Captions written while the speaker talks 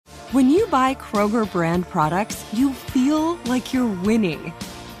When you buy Kroger brand products, you feel like you're winning.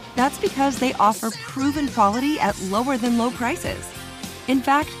 That's because they offer proven quality at lower than low prices. In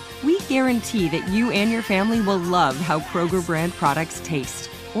fact, we guarantee that you and your family will love how Kroger brand products taste,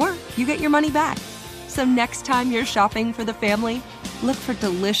 or you get your money back. So next time you're shopping for the family, look for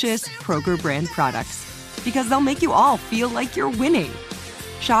delicious Kroger brand products, because they'll make you all feel like you're winning.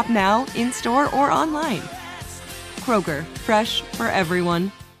 Shop now, in-store, or online. Kroger, fresh for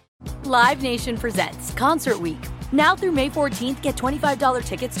everyone. Live Nation presents Concert Week. Now through May 14th, get $25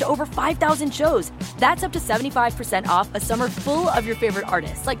 tickets to over 5,000 shows. That's up to 75% off a summer full of your favorite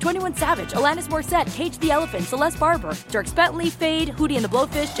artists like 21 Savage, Alanis Morissette, Cage the Elephant, Celeste Barber, Dierks Bentley, Fade, Hootie and the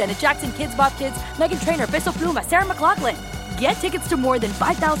Blowfish, Janet Jackson, Kids Bop Kids, Meghan Trainor, Bissell Pluma, Sarah McLachlan. Get tickets to more than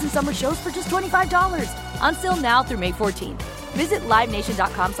 5,000 summer shows for just $25. Until now through May 14th. Visit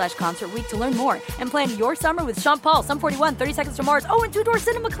LiveNation.com/Concert Week to learn more and plan your summer with Sean Paul, Sum 41, 30 Seconds to Mars, and Two Door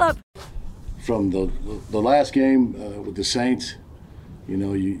Cinema Club. From the last game with the Saints,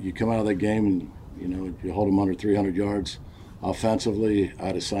 you come out of that game and, you hold them under 300 yards. Offensively,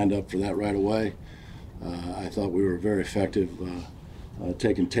 I'd have signed up for that right away. I thought we were very effective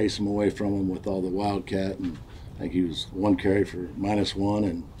taking Taysom away from him with all the Wildcat. And I think he was one carry for -1,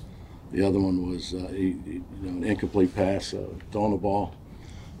 and the other one was an incomplete pass, throwing the ball.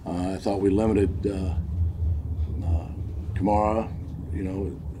 I thought we limited Kamara,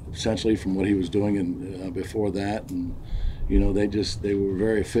 essentially from what he was doing before that. And, they were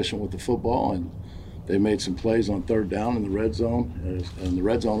very efficient with the football, and they made some plays on third down in the red zone. And the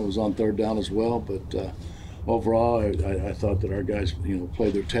red zone was on third down as well. But overall, I thought that our guys,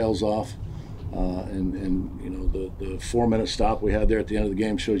 played their tails off. The 4-minute stop we had there at the end of the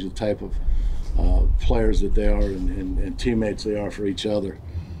game shows you the type of players that they are and teammates they are for each other.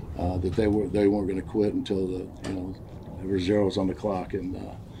 That they weren't going to quit until there were zeros on the clock, and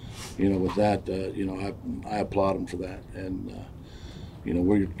with that, I applaud them for that. And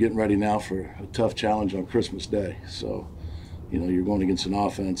we're getting ready now for a tough challenge on Christmas Day. So, you're going against an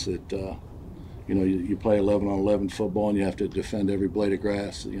offense that. You play 11-on-11 football, and you have to defend every blade of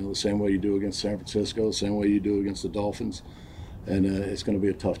grass, the same way you do against San Francisco, the same way you do against the Dolphins. And it's going to be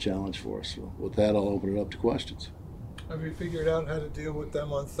a tough challenge for us. So with that, I'll open it up to questions. Have you figured out how to deal with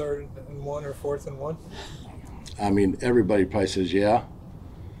them on 3rd and 1 or 4th and 1? I mean, everybody probably says, yeah.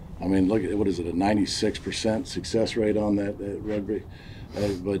 I mean, look at, what is it, a 96% success rate on that rugby?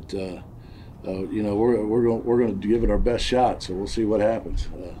 We're going to give it our best shot, so we'll see what happens.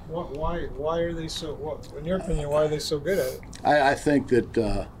 Why are they so? In your opinion, why are they so good at it? I think that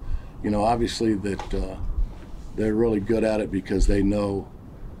obviously that they're really good at it because they know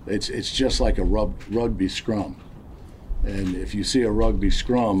it's just like a rugby scrum, and if you see a rugby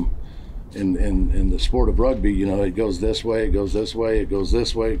scrum in the sport of rugby, it goes this way, it goes this way, it goes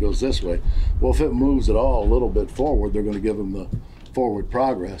this way, it goes this way. Well, if it moves at all a little bit forward, they're going to give them the forward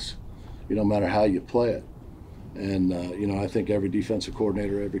progress. No matter how you play it. And, I think every defensive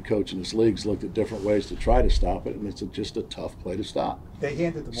coordinator, every coach in this league's looked at different ways to try to stop it, and it's just a tough play to stop. They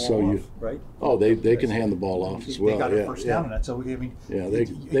handed the ball off, right? Oh, they can hand the ball off as well. They got a first down on that. So, I mean,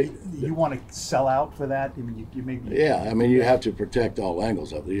 you want to sell out for that? I mean, you maybe. Yeah, I mean, you have to protect all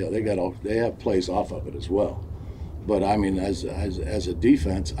angles of it. Yeah, they have plays off of it as well. But, I mean, as a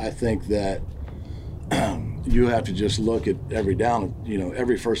defense, I think that you have to just look at every down.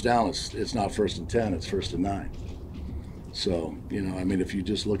 Every first down it's not 1st and 10, it's 1st and 9. So I mean, if you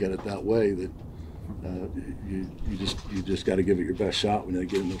just look at it that way, that you just got to give it your best shot when you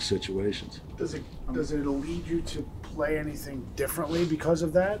get in those situations. Does it lead you to play anything differently because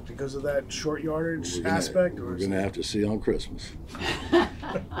of that short yardage aspect? We're going to have to see on Christmas.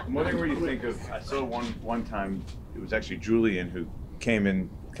 I'm wondering where you think of. I saw one time it was actually Julian who came in,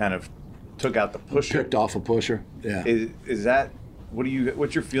 kind of took out the pusher. Picked off a pusher. Yeah. Is that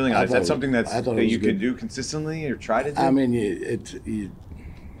what's your feeling on it? Is that something that you can do consistently or try to do? I mean,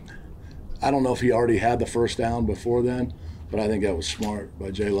 I don't know if he already had the first down before then, but I think that was smart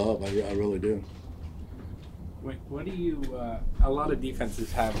by Jay Love. I really do. What do you? A lot of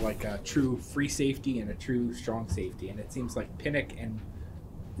defenses have like a true free safety and a true strong safety, and it seems like Pinnock and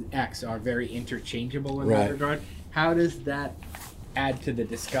X are very interchangeable in that regard. How does that add to the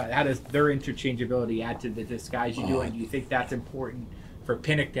disguise? How does their interchangeability add to the disguise you do? And do you think that's important for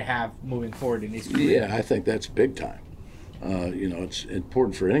Pinnock to have moving forward in his career? Yeah, I think that's big time. It's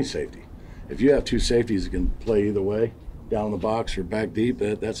important for any safety. If you have two safeties that can play either way, down in the box or back deep,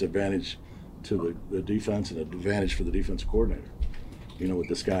 that's advantage to the defense and an advantage for the defensive coordinator. With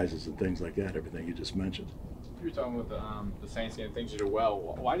disguises and things like that, everything you just mentioned. You were talking with the Saints game, things you did well.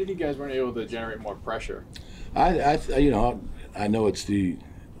 Why did you guys weren't able to generate more pressure? I know it's the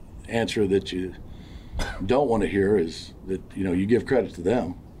answer that you don't want to hear is that, you give credit to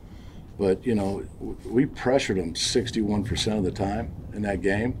them. But, we pressured him 61% of the time in that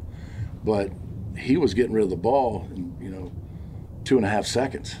game. But he was getting rid of the ball in, 2.5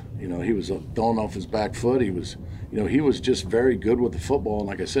 seconds. He was throwing off his back foot. He was just very good with the football. And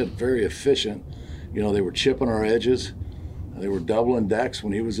like I said, very efficient. They were chipping our edges. They were doubling decks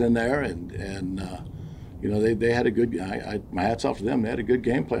when he was in there. And they had a good, my hat's off to them. They had a good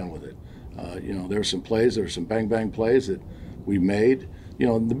game plan with it. There were some bang plays that we made.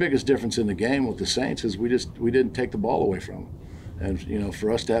 The biggest difference in the game with the Saints is we didn't take the ball away from them. And,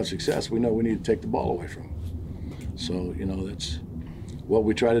 for us to have success, we know we need to take the ball away from them. So, that's what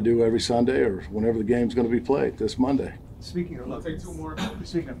we try to do every Sunday or whenever the game's going to be played this Monday. Speaking of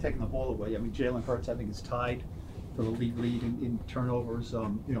taking the ball away, Jalen Hurts, I think, is tied for the league lead in turnovers. The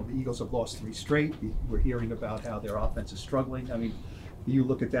Eagles have lost 3 straight. We're hearing about how their offense is struggling. Do you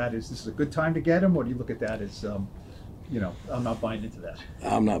look at that as this is a good time to get him, or do you look at that as, I'm not buying into that?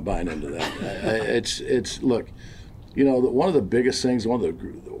 I'm not buying into that. Look, one of the biggest things, one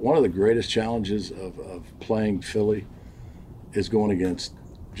of the greatest challenges of playing Philly is going against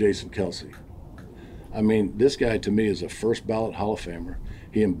Jason Kelce. This guy to me is a first ballot Hall of Famer.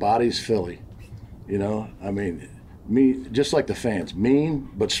 He embodies Philly. Just like the fans, mean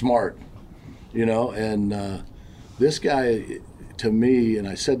but smart. And this guy to me, and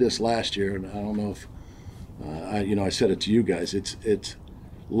I said this last year, and I don't know if I said it to you guys. It's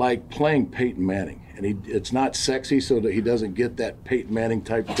like playing Peyton Manning, and it's not sexy, so that he doesn't get that Peyton Manning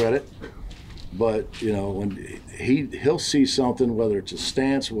type credit. But when he'll see something, whether it's a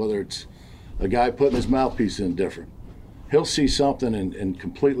stance, whether it's a guy putting his mouthpiece in different, he'll see something and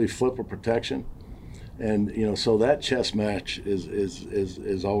completely flip a protection, and so that chess match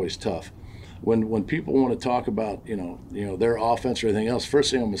is always tough. When people want to talk about their offense or anything else,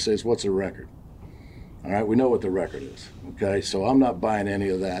 first thing I'm going to say is what's the record. All right, we know what the record is. Okay, so I'm not buying any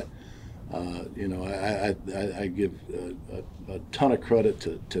of that. I give a ton of credit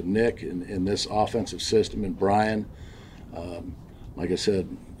to Nick in this offensive system and Brian. Like I said,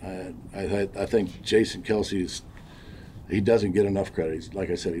 I think Jason Kelce he doesn't get enough credit. Like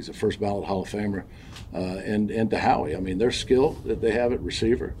I said, he's a first ballot Hall of Famer. And to Howie, their skill that they have at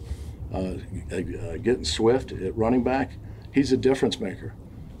receiver, getting Swift at running back, he's a difference maker.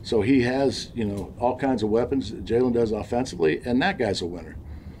 So he has all kinds of weapons that Jalen does offensively, and that guy's a winner.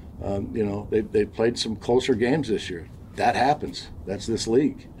 They played some closer games this year. That happens. That's this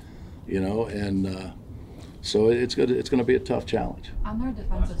league, and so it's going to be a tough challenge. On their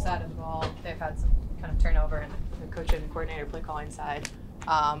defensive side of the ball, they've had some kind of turnover in the coach and coordinator play calling side.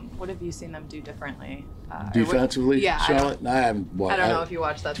 What have you seen them do differently? Defensively, Charlotte? I haven't watched. I don't know if you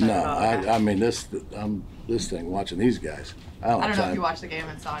watched that. No, this thing watching these guys. I don't know if you watched the game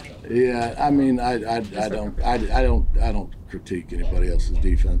and saw any. Yeah, I don't critique anybody else's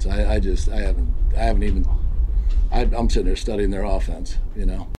defense. I'm sitting there studying their offense.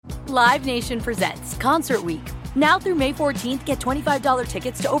 Live Nation presents Concert Week. Now through May 14th, get $25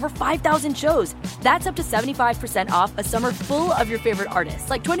 tickets to over 5,000 shows. That's up to 75% off a summer full of your favorite artists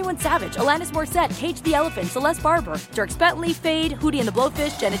like 21 Savage, Alanis Morissette, Cage the Elephant, Celeste Barber, Dierks Bentley, Fade, Hootie and the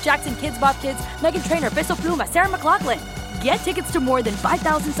Blowfish, Janet Jackson, Kids Bop Kids, Meghan Trainor, Peso Pluma, Sarah McLachlan. Get tickets to more than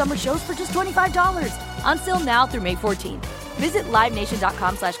 5,000 summer shows for just $25. Until now through May 14th. Visit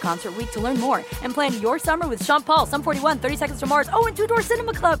LiveNation.com/Concert Week to learn more and plan your summer with Sean Paul, Sum 41, 30 Seconds to Mars, and Two Door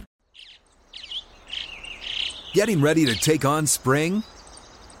Cinema Club. Getting ready to take on spring?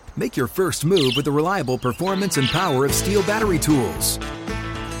 Make your first move with the reliable performance and power of Steel battery tools.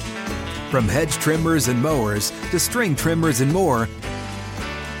 From hedge trimmers and mowers to string trimmers and more,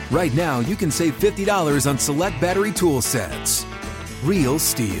 right now you can save $50 on select battery tool sets. Real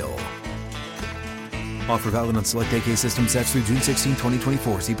Steel. Offer valid on select AK system sets through June 16,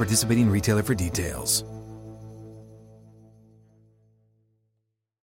 2024. See participating retailer for details.